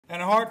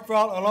And a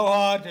heartfelt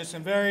aloha to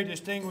some very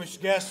distinguished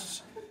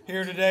guests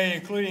here today,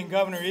 including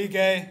Governor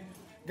Ige,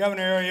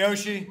 Governor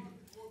Ariyoshi,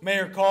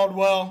 Mayor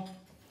Caldwell,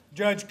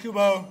 Judge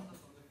Kubo,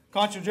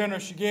 Consul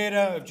General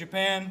Shigeta of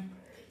Japan,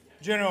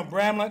 General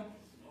Bramlett,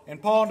 and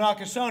Paul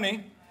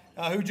Nakasone,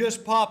 who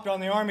just popped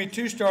on the Army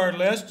two-star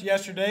list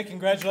yesterday.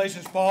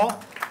 Congratulations, Paul.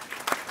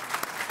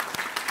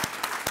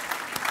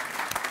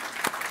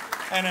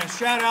 And a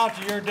shout out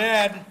to your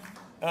dad,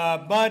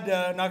 Bud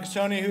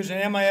Nakasone, who's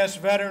an MIS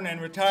veteran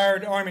and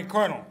retired Army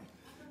colonel.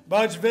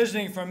 Bud's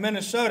visiting from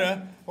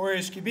Minnesota, where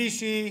his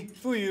Kibishi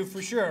Fuyu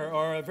for sure,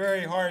 or a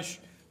very harsh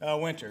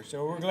winter.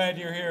 So we're glad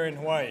you're here in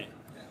Hawaii,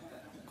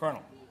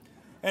 Colonel.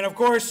 And of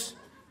course,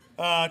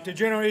 to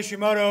General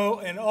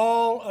Ishimoto and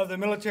all of the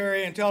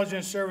military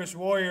intelligence service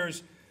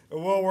warriors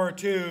of World War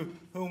II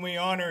whom we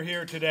honor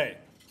here today.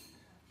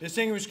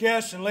 Distinguished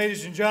guests and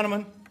ladies and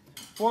gentlemen,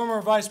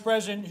 former Vice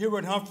President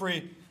Hubert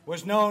Humphrey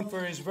was known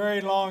for his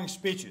very long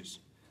speeches.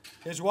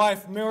 His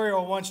wife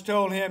Muriel once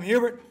told him,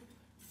 "Hubert,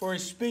 for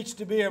his speech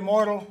to be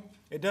immortal,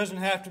 it doesn't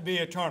have to be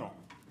eternal."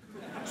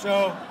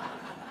 So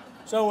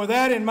with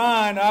that in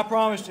mind, I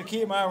promise to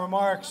keep my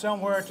remarks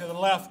somewhere to the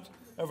left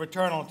of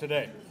eternal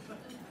today.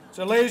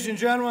 So ladies and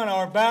gentlemen,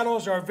 our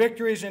battles, our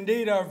victories,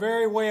 indeed our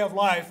very way of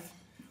life,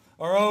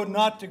 are owed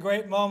not to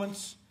great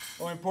moments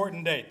or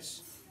important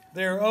dates.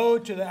 They are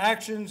owed to the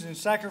actions and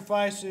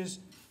sacrifices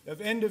of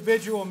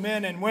individual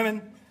men and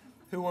women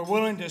who were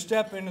willing to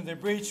step into the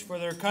breach for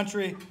their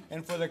country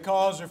and for the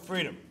cause of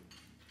freedom.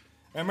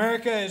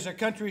 America is the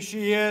country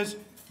she is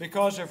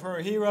because of her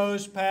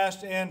heroes,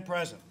 past and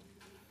present.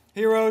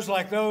 Heroes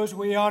like those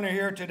we honor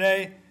here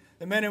today,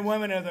 the men and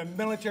women of the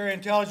Military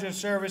Intelligence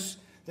Service,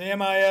 the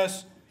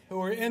MIS, who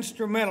were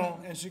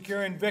instrumental in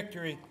securing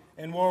victory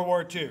in World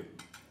War II.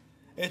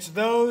 It's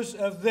those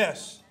of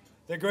this,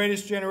 the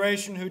greatest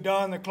generation, who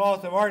donned the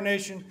cloth of our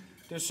nation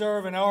to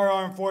serve in our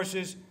armed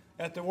forces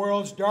at the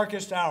world's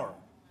darkest hour,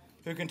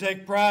 who can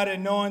take pride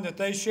in knowing that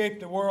they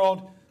shaped the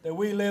world that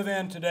we live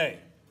in today.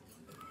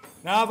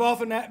 Now, I've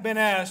often been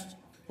asked,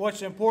 what's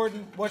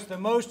the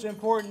most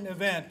important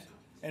event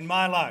in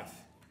my life?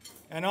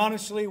 And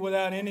honestly,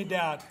 without any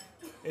doubt,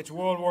 it's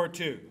World War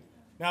II.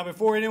 Now,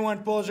 before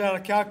anyone pulls out a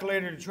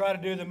calculator to try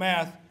to do the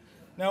math,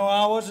 no,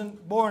 I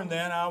wasn't born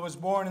then. I was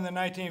born in the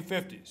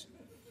 1950s.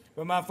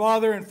 But my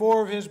father and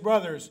 4 of his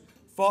brothers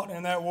fought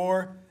in that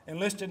war,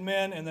 enlisted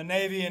men in the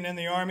Navy and in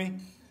the Army.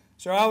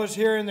 So I was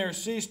hearing their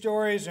sea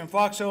stories and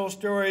foxhole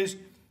stories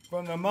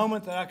from the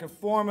moment that I could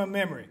form a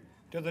memory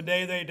to the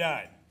day they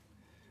died.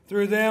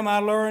 Through them, I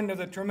learned of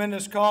the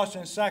tremendous cost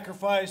and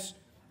sacrifice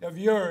of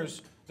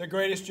yours, the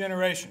greatest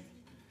generation.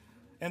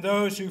 And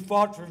those who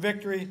fought for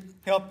victory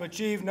helped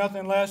achieve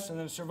nothing less than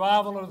the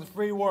survival of the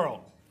free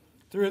world.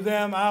 Through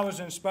them, I was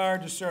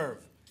inspired to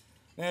serve.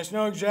 And it's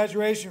no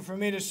exaggeration for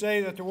me to say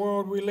that the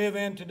world we live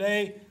in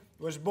today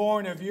was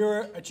born of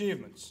your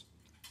achievements.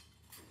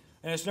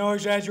 And it's no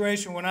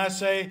exaggeration when I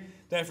say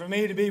that for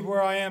me to be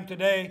where I am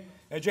today,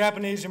 a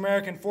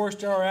Japanese-American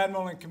 4-star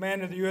admiral in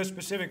command of the U.S.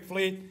 Pacific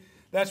Fleet,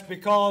 that's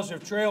because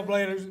of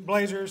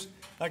trailblazers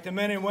like the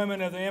men and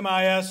women of the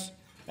MIS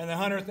and the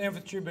 100th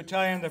Infantry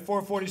Battalion, the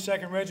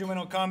 442nd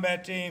Regimental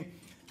Combat Team,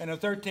 and the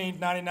 13th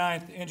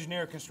 99th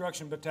Engineer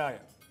Construction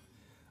Battalion.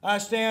 I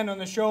stand on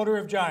the shoulder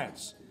of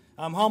giants.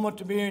 I'm humbled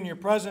to be in your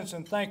presence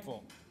and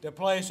thankful to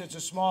play such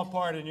a small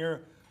part in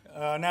your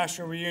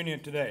national reunion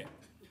today.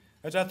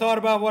 As I thought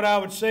about what I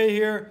would say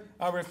here,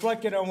 I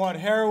reflected on what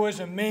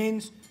heroism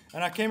means,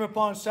 and I came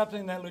upon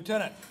something that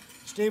Lieutenant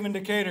Stephen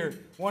Decatur,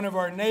 one of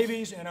our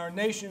Navy's and our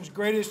nation's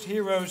greatest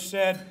heroes,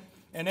 said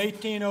in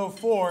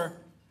 1804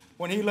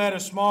 when he led a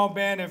small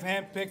band of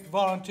hand-picked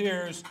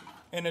volunteers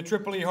in the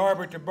Tripoli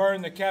harbor to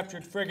burn the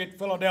captured frigate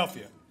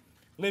Philadelphia,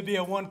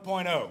 Libya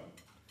 1.0.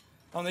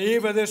 On the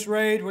eve of this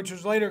raid, which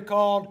was later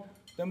called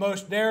the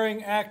most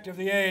daring act of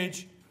the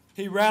age,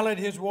 he rallied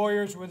his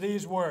warriors with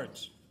these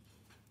words: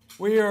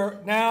 "We are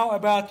now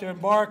about to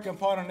embark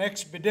upon an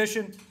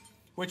expedition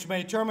which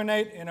may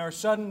terminate in our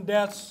sudden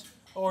deaths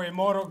or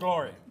immortal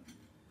glory."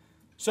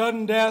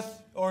 Sudden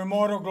death or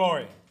immortal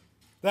glory.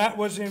 That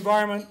was the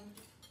environment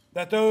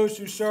that those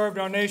who served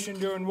our nation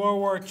during World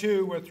War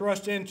II were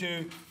thrust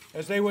into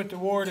as they went to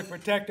war to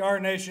protect our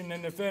nation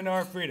and defend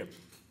our freedom.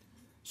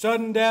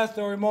 Sudden death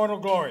or immortal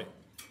glory.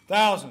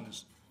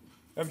 Thousands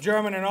of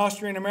German and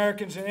Austrian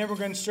Americans and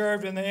immigrants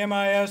served in the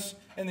MIS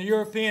and the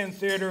European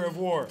theater of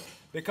war.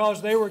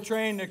 Because they were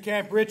trained at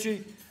Camp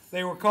Ritchie,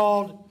 they were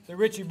called the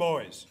Ritchie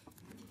Boys.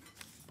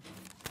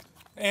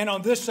 And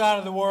on this side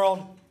of the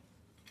world,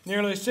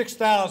 nearly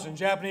 6,000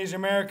 Japanese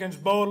Americans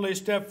boldly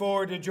stepped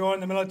forward to join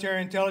the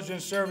Military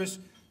Intelligence Service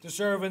to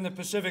serve in the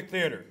Pacific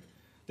Theater.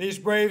 These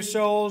brave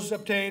souls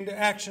obtained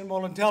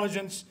actionable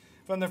intelligence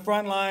from the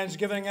front lines,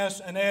 giving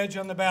us an edge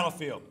on the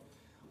battlefield,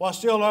 while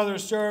still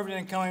others served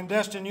in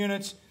clandestine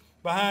units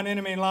behind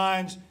enemy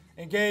lines,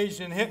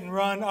 engaged in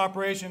hit-and-run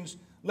operations,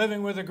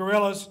 living with the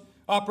guerrillas,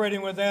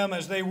 operating with them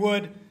as they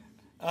would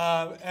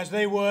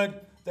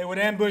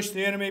ambush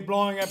the enemy,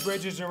 blowing up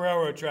bridges and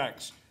railroad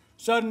tracks.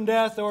 Sudden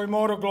death or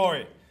immortal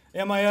glory.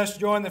 MIS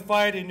joined the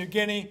fight in New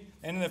Guinea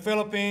and in the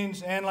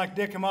Philippines, and like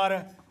Dick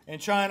Hamada, in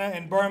China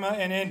and Burma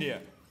and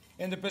India.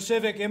 In the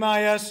Pacific,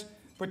 MIS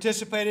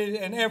participated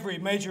in every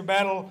major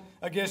battle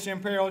against the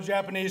Imperial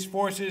Japanese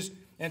forces,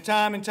 and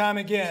time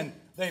again,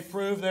 they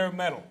proved their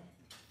mettle.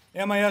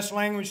 MIS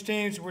language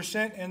teams were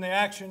sent in the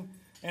action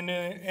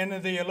into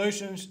the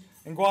Aleutians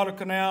and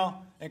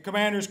Guadalcanal, and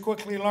commanders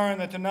quickly learned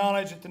that the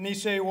knowledge that the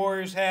Nisei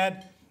warriors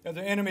had of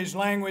the enemy's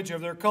language,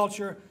 of their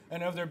culture,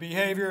 and of their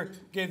behavior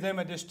gave them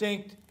a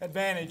distinct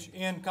advantage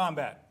in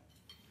combat.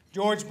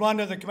 George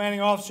Blunder, the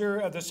commanding officer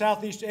of the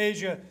Southeast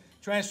Asia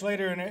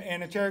Translator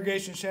and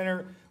Interrogation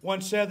Center,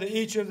 once said that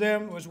each of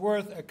them was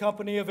worth a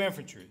company of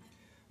infantry.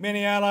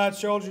 Many Allied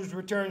soldiers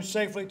returned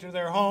safely to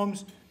their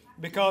homes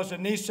because the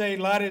Nisei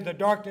lighted the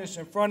darkness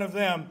in front of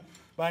them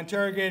by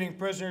interrogating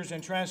prisoners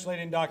and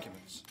translating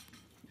documents.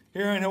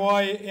 Here in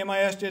Hawaii,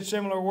 MIS did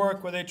similar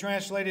work where they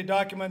translated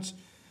documents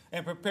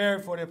and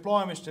prepared for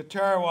deployments to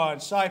Tarawa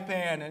and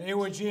Saipan and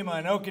Iwo Jima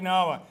and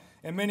Okinawa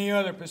and many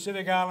other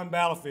Pacific Island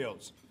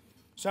battlefields.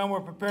 Some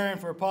were preparing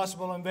for a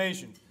possible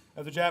invasion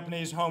of the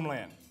Japanese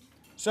homeland.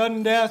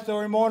 Sudden death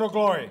or immortal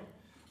glory.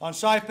 On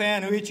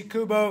Saipan, Huichi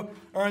Kubo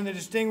earned the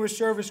Distinguished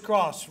Service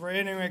Cross for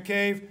entering a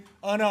cave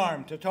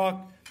unarmed to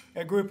talk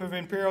a group of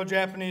Imperial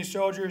Japanese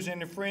soldiers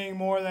into freeing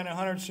more than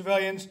 100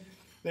 civilians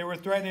they were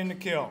threatening to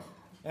kill.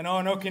 And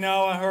on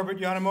Okinawa, Herbert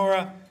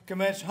Yonemura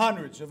convinced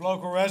hundreds of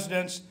local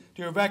residents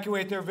to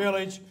evacuate their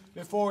village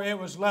before it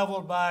was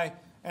leveled by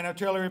an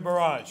artillery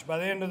barrage. By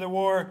the end of the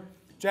war,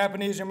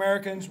 Japanese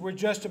Americans were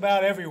just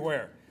about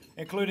everywhere,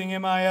 including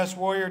MIS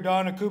warrior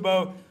Don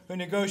Akubo, who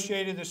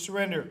negotiated the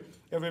surrender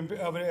of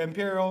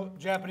Imperial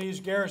Japanese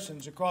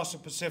garrisons across the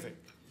Pacific.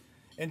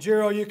 And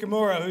Jiro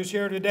Yukimura, who's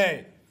here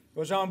today,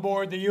 was on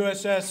board the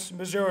USS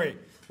Missouri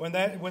when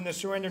the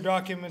surrender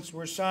documents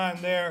were signed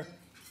there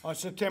on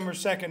September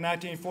 2nd,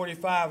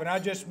 1945. And I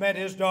just met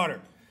his daughter,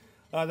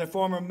 the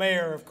former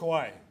mayor of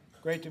Kauai.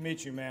 Great to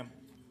meet you, ma'am.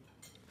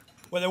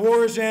 When the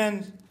war's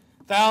end,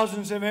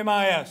 thousands of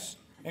MIS,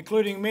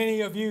 including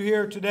many of you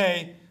here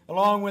today,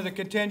 along with a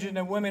contingent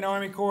of women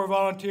Army Corps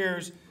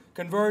volunteers,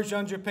 converged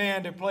on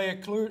Japan to play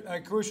a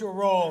crucial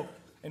role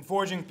in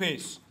forging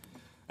peace.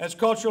 As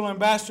cultural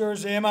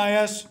ambassadors, the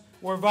MIS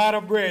were a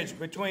vital bridge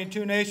between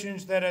two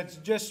nations that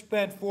had just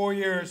spent 4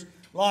 years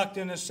locked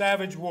in a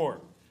savage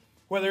war.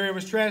 Whether it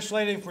was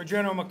translating for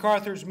General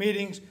MacArthur's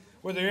meetings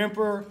with the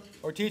Emperor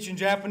or teaching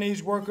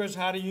Japanese workers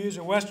how to use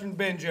a Western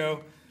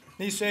banjo,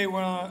 Nisei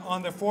were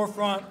on the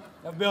forefront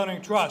of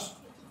building trust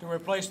to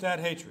replace that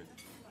hatred.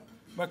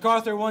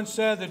 MacArthur once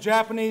said, "The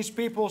Japanese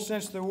people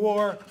since the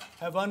war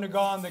have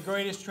undergone the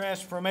greatest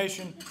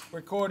transformation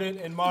recorded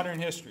in modern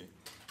history."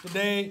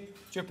 Today,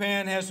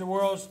 Japan has the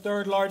world's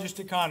third largest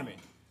economy.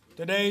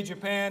 Today,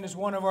 Japan is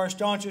one of our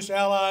staunchest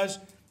allies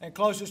and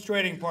closest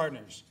trading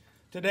partners.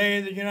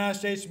 Today, the United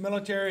States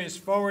military is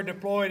forward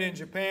deployed in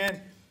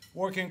Japan,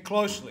 working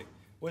closely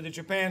with the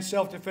Japan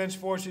Self-Defense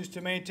Forces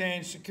to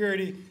maintain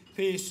security,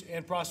 peace,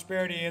 and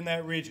prosperity in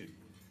that region.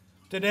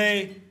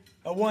 Today,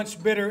 a once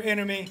bitter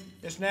enemy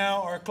is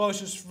now our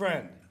closest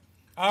friend.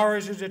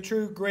 Ours is a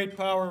true great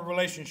power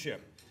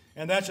relationship,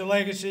 and that's a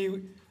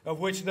legacy of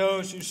which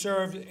those who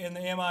served in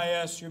the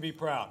MIS should be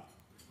proud.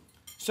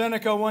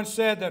 Seneca once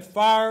said that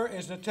fire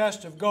is the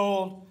test of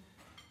gold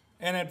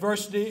and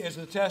adversity is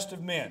the test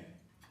of men.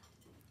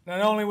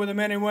 Not only were the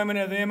men and women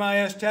of the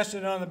MIS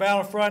tested on the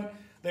battlefront,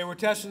 they were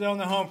tested on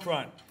the home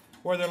front,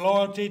 where their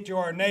loyalty to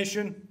our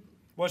nation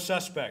was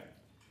suspect.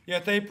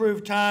 Yet they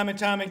proved time and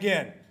time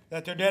again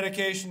that their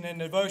dedication and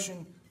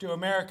devotion to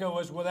America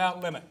was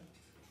without limit.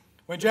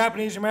 When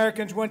Japanese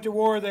Americans went to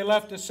war, they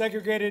left a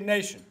segregated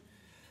nation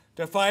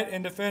to fight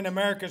and defend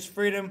America's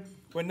freedom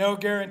with no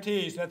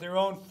guarantees that their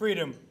own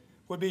freedom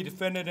would be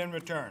defended in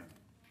return.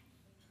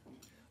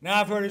 Now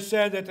I've heard it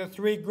said that the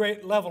three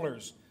great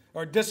levelers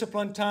are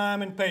discipline,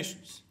 time, and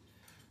patience.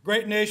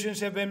 Great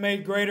nations have been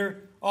made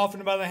greater,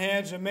 often by the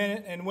hands of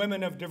men and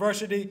women of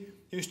diversity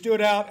who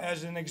stood out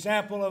as an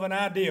example of an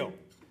ideal,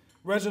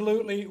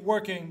 resolutely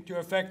working to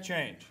effect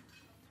change.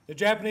 The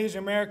Japanese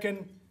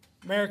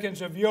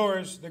Americans of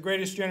yours, the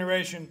greatest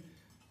generation,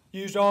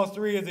 used all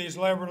three of these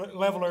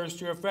levelers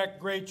to effect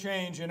great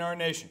change in our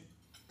nation.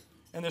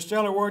 And the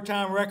stellar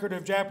wartime record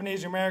of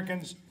Japanese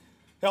Americans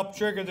helped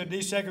trigger the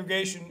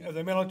desegregation of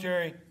the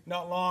military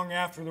not long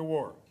after the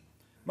war.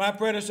 My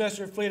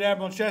predecessor, Fleet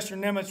Admiral Chester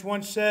Nimitz,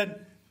 once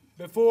said,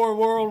 "Before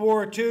World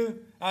War II,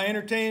 I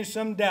entertained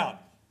some doubt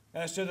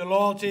as to the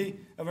loyalty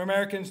of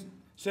American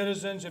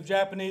citizens of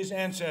Japanese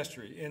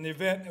ancestry in the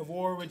event of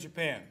war with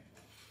Japan.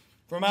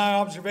 From my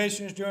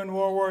observations during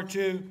World War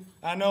II,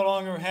 I no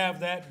longer have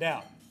that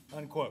doubt,"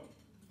 unquote.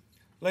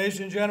 Ladies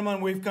and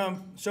gentlemen, we've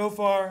come so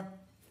far.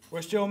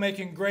 We're still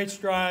making great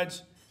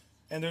strides,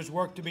 and there's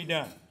work to be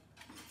done.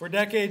 For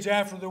decades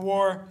after the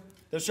war,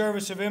 the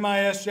service of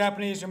MIS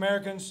Japanese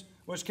Americans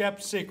was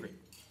kept secret.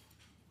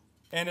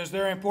 And as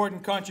their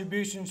important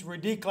contributions were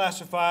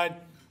declassified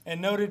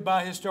and noted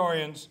by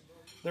historians,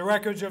 the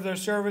records of their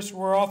service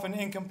were often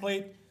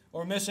incomplete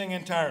or missing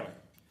entirely.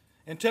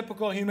 In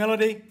typical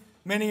humility,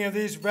 many of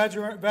these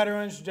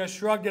veterans just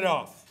shrugged it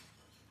off.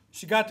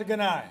 Shigatta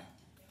ganai,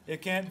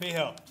 It can't be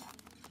helped.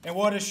 And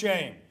what a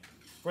shame,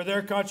 for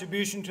their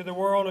contribution to the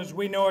world as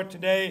we know it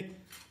today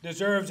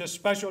deserves a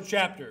special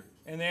chapter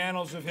in the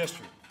annals of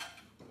history.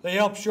 They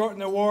helped shorten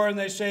the war and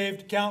they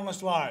saved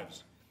countless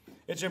lives.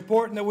 It's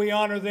important that we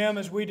honor them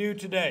as we do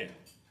today.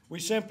 We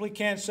simply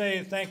can't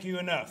say thank you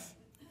enough.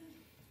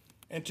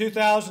 In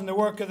 2000, the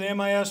work of the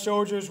MIS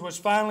soldiers was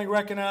finally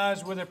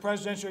recognized with a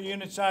Presidential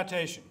Unit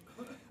Citation,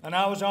 and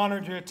I was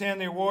honored to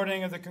attend the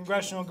awarding of the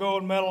Congressional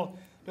Gold Medal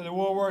to the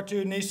World War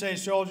II Nisei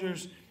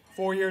soldiers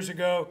 4 years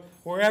ago,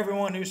 where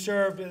everyone who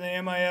served in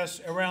the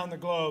MIS around the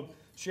globe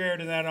shared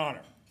in that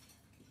honor.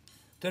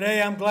 Today,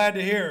 I'm glad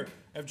to hear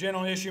of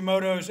General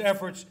Ishimoto's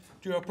efforts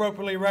to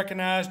appropriately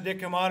recognize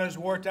Dick Hamada's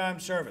wartime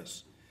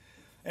service.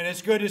 And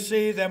it's good to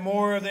see that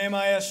more of the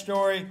MIS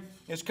story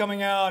is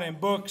coming out in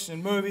books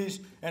and movies,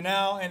 and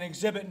now an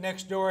exhibit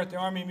next door at the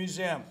Army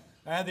Museum.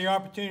 I had the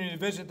opportunity to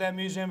visit that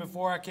museum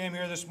before I came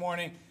here this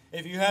morning.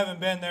 If you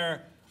haven't been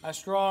there, I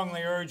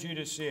strongly urge you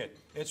to see it.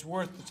 It's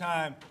worth the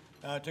time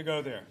to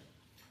go there.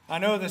 I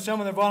know that some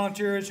of the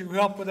volunteers who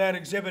helped with that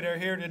exhibit are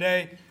here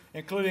today,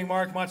 including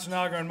Mark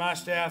Matsunaga and my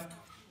staff.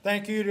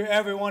 Thank you to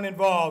everyone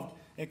involved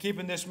in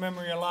keeping this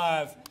memory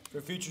alive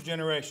for future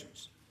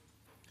generations.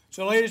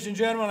 So, ladies and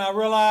gentlemen, I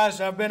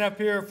realize I've been up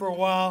here for a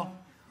while.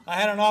 I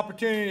had an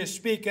opportunity to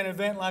speak at an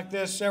event like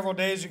this several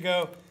days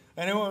ago,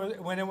 and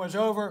when it was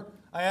over,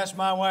 I asked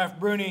my wife,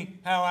 Bruni,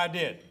 how I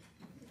did.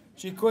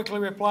 She quickly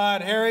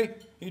replied, "Harry,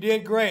 you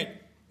did great,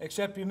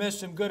 except you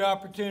missed some good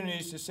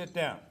opportunities to sit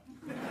down."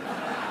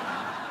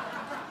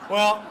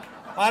 Well,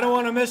 I don't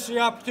want to miss the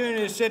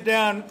opportunity to sit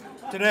down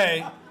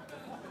today,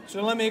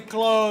 so let me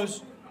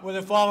close with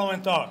the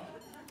following thought.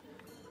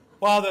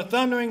 While the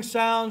thundering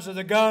sounds of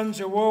the guns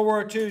of World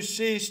War II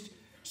ceased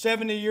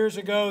 70 years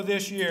ago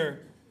this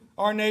year,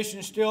 our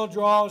nation still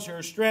draws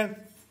her strength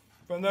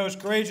from those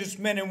courageous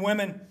men and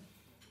women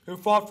who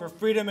fought for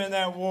freedom in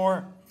that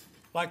war,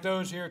 like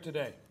those here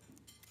today.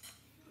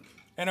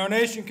 And our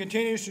nation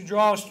continues to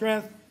draw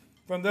strength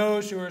from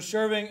those who are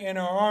serving in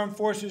our armed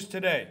forces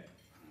today,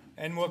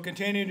 and will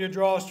continue to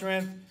draw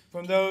strength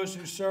from those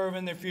who serve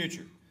in the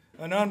future,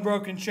 an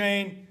unbroken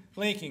chain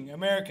linking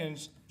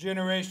Americans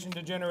generation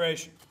to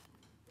generation.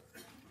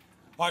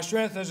 Our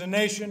strength as a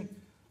nation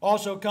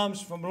also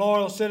comes from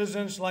loyal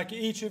citizens like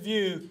each of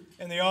you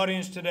in the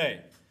audience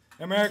today,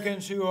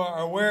 Americans who are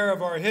aware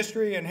of our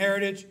history and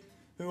heritage,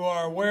 who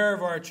are aware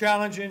of our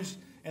challenges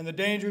and the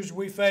dangers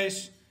we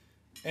face,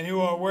 and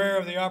who are aware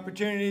of the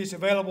opportunities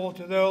available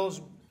to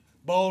those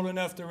bold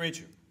enough to reach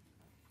them.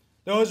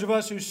 Those of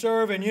us who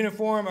serve in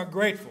uniform are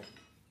grateful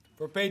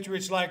for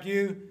patriots like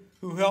you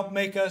who help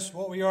make us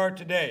what we are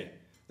today,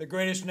 the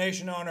greatest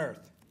nation on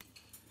earth.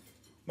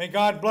 May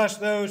God bless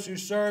those who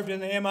served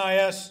in the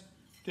MIS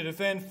to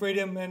defend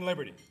freedom and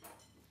liberty.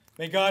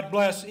 May God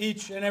bless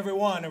each and every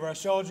one of our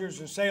soldiers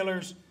and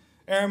sailors,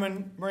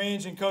 airmen,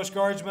 Marines, and Coast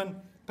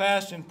Guardsmen,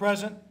 past and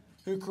present,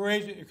 who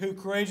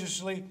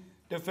courageously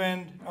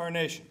defend our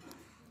nation.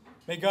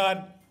 May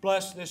God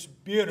bless this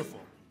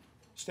beautiful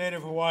state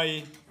of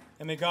Hawaii,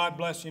 and may God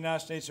bless the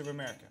United States of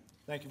America.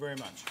 Thank you very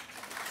much.